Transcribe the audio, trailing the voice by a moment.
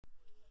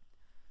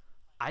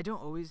I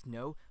don't always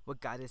know what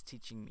God is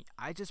teaching me.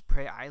 I just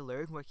pray I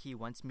learn what He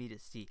wants me to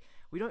see.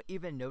 We don't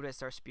even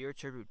notice our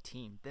spiritual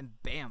routine. Then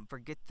bam,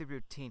 forget the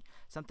routine.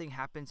 Something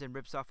happens and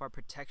rips off our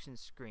protection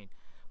screen.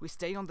 We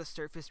stay on the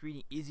surface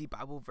reading easy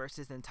Bible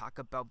verses and talk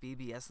about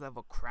VBS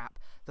level crap.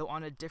 Though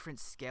on a different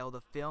scale, the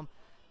film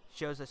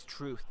shows us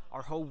truth.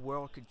 Our whole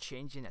world could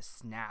change in a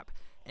snap.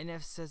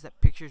 NF says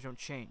that pictures don't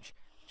change.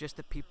 Just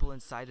the people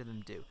inside of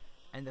them do.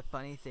 And the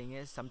funny thing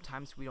is,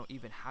 sometimes we don't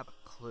even have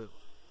a clue.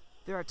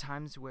 There are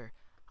times where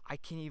I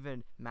can't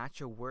even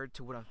match a word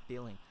to what I'm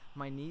feeling.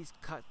 My knees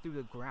cut through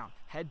the ground,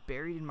 head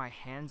buried in my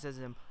hands as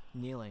I'm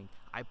kneeling.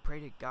 I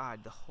pray to God,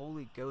 the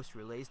Holy Ghost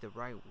relays the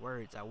right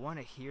words. I want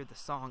to hear the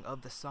song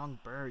of the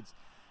songbirds.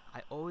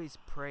 I always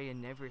pray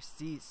and never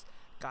cease.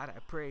 God, I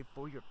pray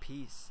for your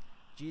peace.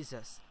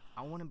 Jesus,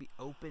 I want to be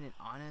open and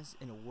honest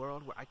in a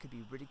world where I could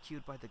be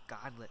ridiculed by the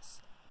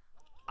godless.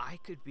 I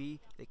could be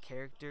the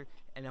character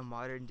in a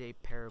modern day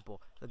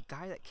parable, the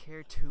guy that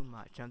cared too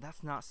much. Now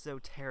that's not so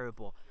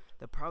terrible.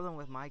 The problem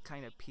with my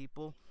kind of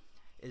people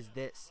is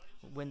this: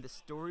 when the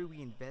story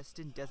we invest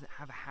in doesn't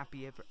have a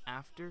happy ever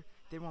after,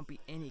 there won't be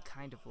any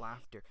kind of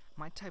laughter.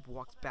 My type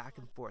walks back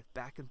and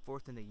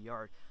forth in the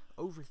yard,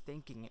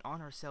 overthinking and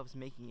on ourselves,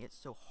 making it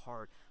so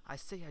hard. I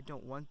say I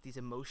don't want these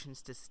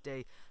emotions to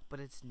stay, but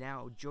it's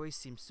now. Joy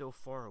seems so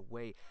far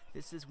away.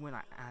 This is when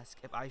I ask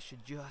if I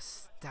should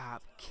just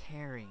stop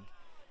caring.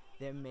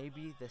 Then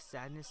maybe the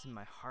sadness in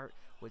my heart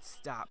would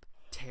stop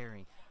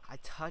tearing. I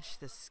touch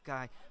the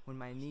sky when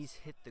my knees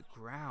hit the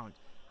ground.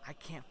 I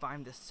can't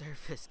find the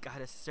surface,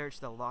 gotta search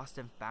the lost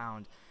and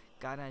found.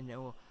 God, I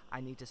know I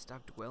need to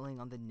stop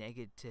dwelling on the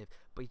negative,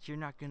 but you're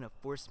not gonna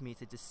force me.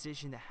 It's a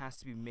decision that has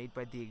to be made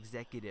by the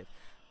executive.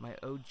 My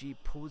OG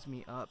pulls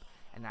me up,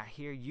 and I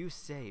hear you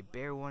say,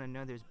 bear one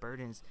another's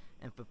burdens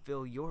and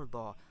fulfill your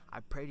law.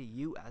 I pray to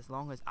you as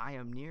long as I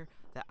am near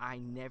that I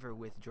never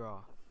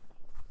withdraw.